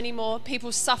many more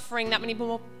people suffering, that many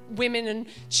more women and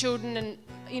children and,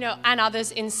 and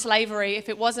others in slavery if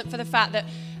it wasn't for the fact that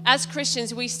as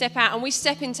Christians we step out and we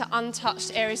step into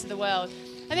untouched areas of the world.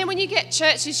 And then when you get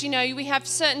churches, we have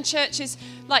certain churches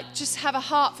just have a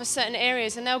heart for certain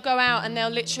areas, and they'll go out and they'll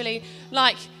literally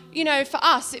for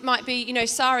us, it might be,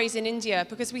 saris in India,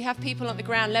 because we have people at the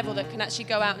ground level that can actually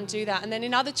go out and do that. And then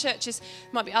in other churches,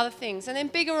 it might be other things. And then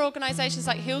bigger organisations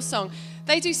like Hillsong,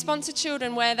 they do sponsor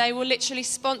children where they will literally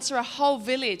sponsor a whole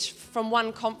village from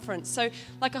one conference. So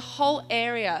like a whole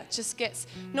area just gets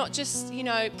not just,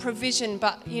 provision,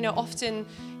 but, often,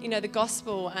 the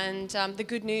gospel and the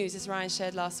good news, as Ryan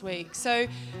shared last week. So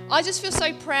I just feel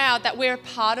so proud that we're a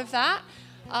part of that.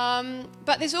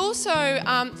 But there's also,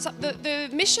 the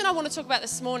mission I want to talk about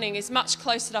this morning is much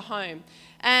closer to home.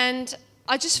 And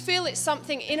I just feel it's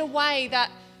something in a way that,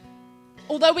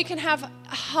 although we can have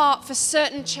a heart for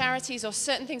certain charities or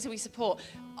certain things that we support,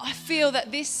 I feel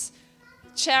that this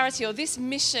charity or this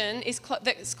mission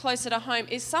that's closer to home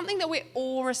is something that we're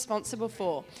all responsible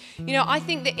for. I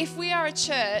think that if we are a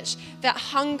church that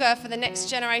hunger for the next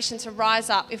generation to rise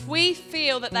up, if we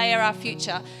feel that they are our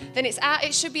future, then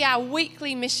it should be our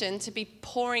weekly mission to be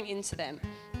pouring into them.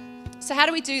 So how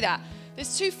do we do that?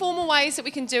 There's two formal ways that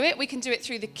we can do it. We can do it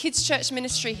through the kids' church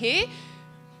ministry here,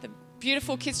 the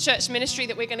beautiful kids' church ministry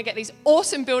that we're going to get these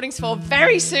awesome buildings for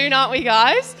very soon, aren't we,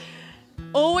 guys?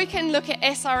 Or we can look at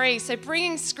SRE, so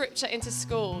bringing scripture into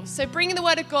schools. So bringing the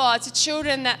word of God to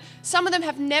children that some of them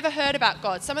have never heard about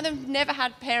God. Some of them have never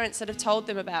had parents that have told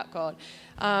them about God.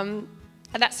 And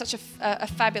that's such a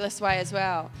fabulous way as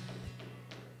well.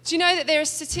 Do you know that there are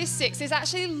statistics? There's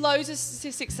actually loads of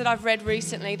statistics that I've read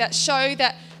recently that show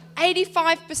that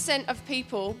 85% of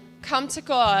people come to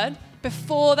God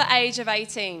before the age of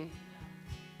 18.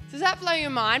 Does that blow your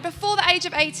mind? Before the age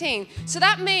of 18. So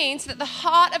that means that the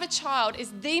heart of a child is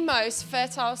the most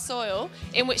fertile soil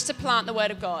in which to plant the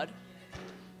word of God.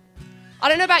 I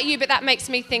don't know about you, but that makes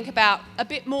me think a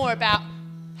bit more about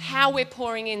how we're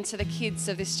pouring into the kids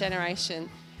of this generation.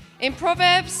 In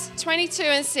Proverbs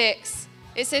 22:6,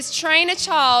 it says, "Train a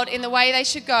child in the way they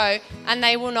should go, and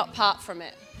they will not part from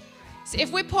it." So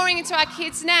if we're pouring into our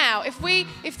kids now,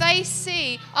 if they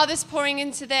see others pouring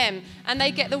into them and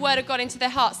they get the word of God into their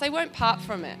hearts, they won't part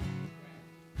from it.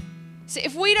 So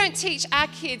if we don't teach our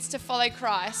kids to follow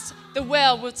Christ, the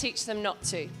world will teach them not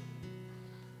to.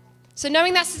 So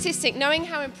knowing that statistic, knowing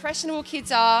how impressionable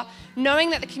kids are,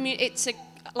 knowing that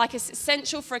it's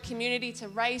essential for a community to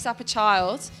raise up a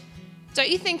child, don't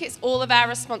you think it's all of our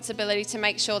responsibility to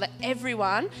make sure that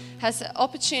everyone has the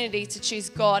opportunity to choose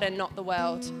God and not the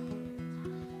world?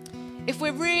 If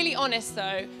we're really honest,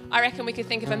 though, I reckon we could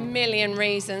think of a million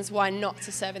reasons why not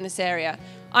to serve in this area.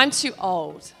 I'm too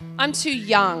old. I'm too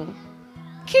young.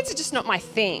 Kids are just not my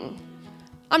thing.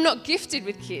 I'm not gifted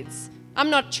with kids.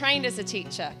 I'm not trained as a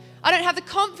teacher. I don't have the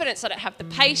confidence. I don't have the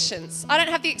patience. I don't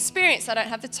have the experience. I don't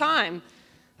have the time.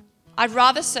 I'd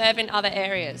rather serve in other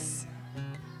areas.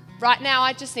 Right now,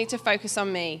 I just need to focus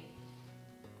on me.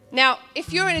 Now,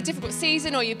 if you're in a difficult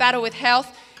season or you battle with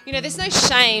health, there's no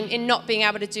shame in not being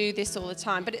able to do this all the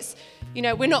time, but it's,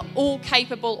 we're not all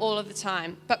capable all of the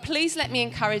time. But please let me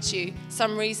encourage you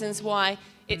some reasons why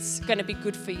it's going to be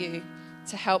good for you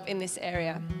to help in this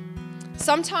area.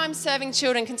 Sometimes serving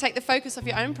children can take the focus off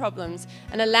your own problems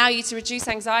and allow you to reduce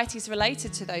anxieties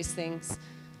related to those things.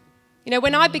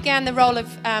 When I began the role of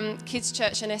Kids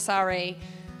Church and SRE,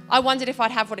 I wondered if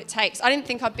I'd have what it takes. I didn't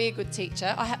think I'd be a good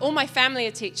teacher. All my family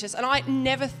are teachers, and I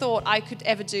never thought I could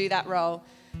ever do that role.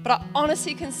 But I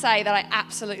honestly can say that I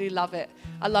absolutely love it.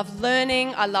 I love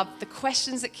learning. I love the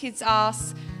questions that kids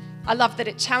ask. I love that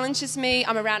it challenges me.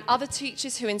 I'm around other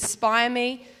teachers who inspire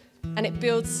me, and it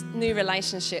builds new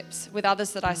relationships with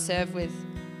others that I serve with.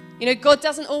 God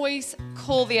doesn't always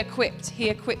call the equipped. He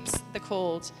equips the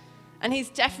called. And he's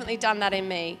definitely done that in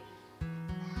me.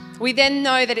 We then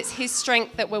know that it's his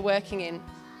strength that we're working in.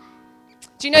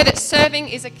 Do you know that serving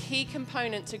is a key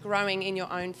component to growing in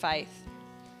your own faith?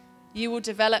 You will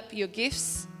develop your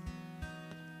gifts.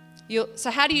 So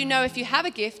how do you know if you have a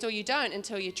gift or you don't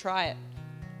until you try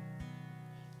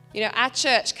it? Our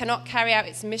church cannot carry out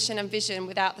its mission and vision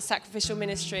without the sacrificial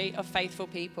ministry of faithful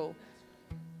people.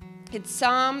 In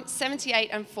Psalm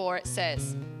 78:4, it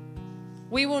says,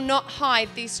 "We will not hide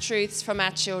these truths from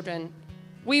our children.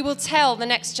 We will tell the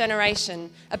next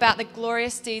generation about the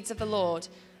glorious deeds of the Lord,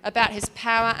 about his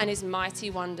power and his mighty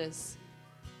wonders."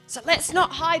 So let's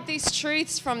not hide these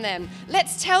truths from them.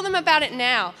 Let's tell them about it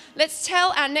now. Let's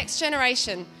tell our next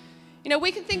generation. You know,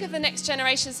 we can think of the next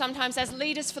generation sometimes as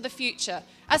leaders for the future,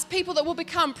 as people that will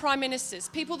become prime ministers,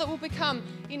 people that will become,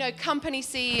 you know, company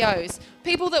CEOs,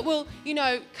 people that will, you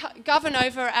know, govern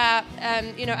over our,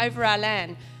 over our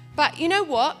land. But you know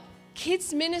what?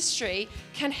 Kids ministry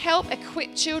can help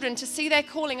equip children to see their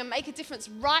calling and make a difference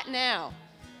right now.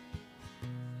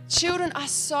 Children are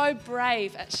so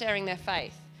brave at sharing their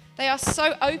faith. They are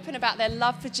so open about their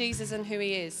love for Jesus and who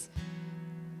he is.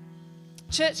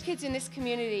 Church kids in this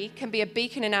community can be a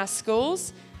beacon in our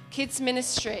schools. Kids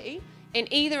ministry in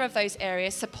either of those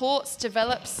areas supports,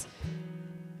 develops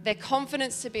their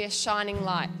confidence to be a shining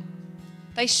light.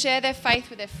 They share their faith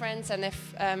with their friends and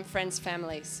their friends'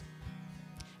 families.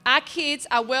 Our kids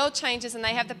are world changers and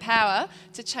they have the power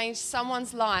to change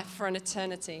someone's life for an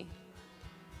eternity.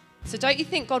 So don't you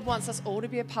think God wants us all to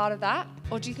be a part of that?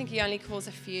 Or do you think he only calls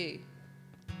a few?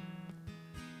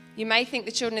 You may think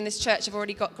the children in this church have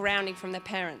already got grounding from their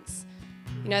parents.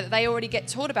 You know, that they already get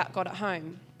taught about God at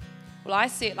home. Well, I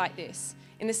see it like this.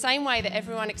 In the same way that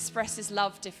everyone expresses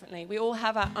love differently, we all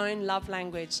have our own love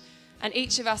language, and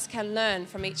each of us can learn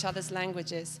from each other's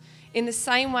languages. In the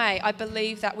same way, I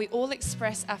believe that we all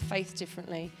express our faith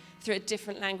differently through a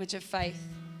different language of faith.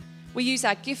 We use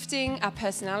our gifting, our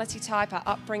personality type, our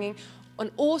upbringing,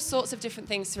 on all sorts of different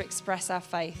things to express our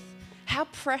faith. How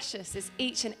precious is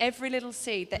each and every little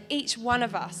seed that each one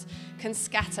of us can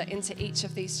scatter into each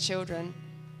of these children.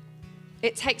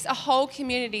 It takes a whole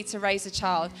community to raise a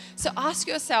child. So ask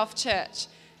yourself, church,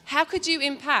 how could you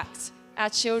impact our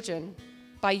children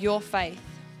by your faith?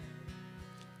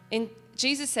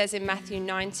 Jesus says in Matthew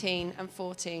 19 and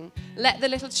 14, "Let the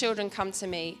little children come to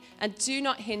me, and do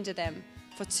not hinder them,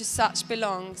 for to such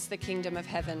belongs the kingdom of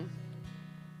heaven."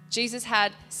 Jesus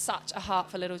had such a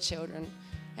heart for little children.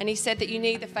 And he said that you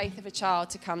need the faith of a child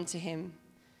to come to him.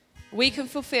 We can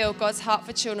fulfill God's heart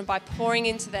for children by pouring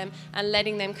into them and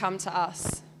letting them come to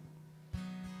us.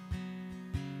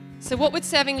 So what would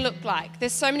serving look like?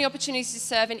 There's so many opportunities to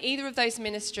serve in either of those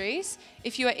ministries.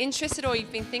 If you are interested or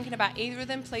you've been thinking about either of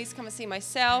them, please come and see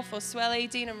myself or Swelly,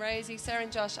 Dean and Rosie, Sarah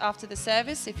and Josh after the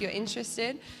service if you're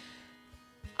interested.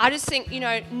 I just think, you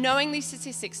know, knowing these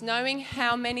statistics, knowing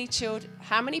how many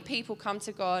people come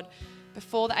to God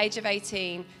before the age of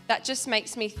 18, that just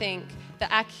makes me think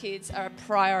that our kids are a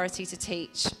priority to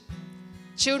teach.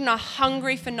 Children are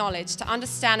hungry for knowledge, to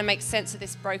understand and make sense of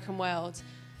this broken world.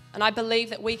 And I believe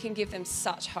that we can give them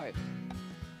such hope.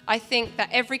 I think that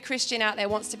every Christian out there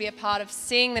wants to be a part of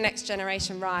seeing the next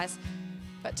generation rise.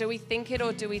 But do we think it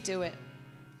or do we do it?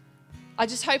 I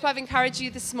just hope I've encouraged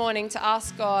you this morning to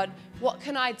ask God, what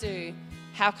can I do?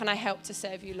 How can I help to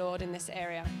serve you, Lord, in this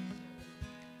area?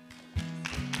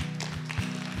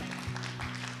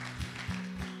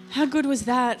 How good was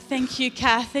that? Thank you,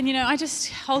 Kath. And, you know, I just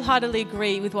wholeheartedly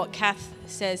agree with what Kath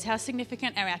says. How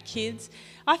significant are our kids?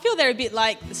 I feel they're a bit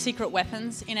like the secret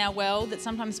weapons in our world, that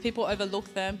sometimes people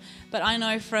overlook them. But I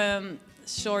know from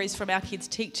stories from our kids'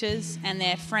 teachers and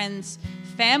their friends'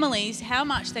 families how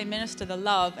much they minister the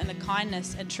love and the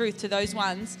kindness and truth to those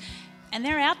ones. And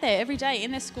they're out there every day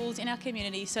in their schools, in our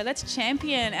community. So let's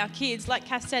champion our kids. Like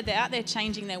Kath said, they're out there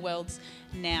changing their worlds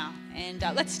now. And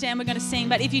let's stand, we're going to sing.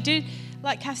 But if you do,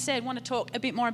 like Kath said, want to talk a bit more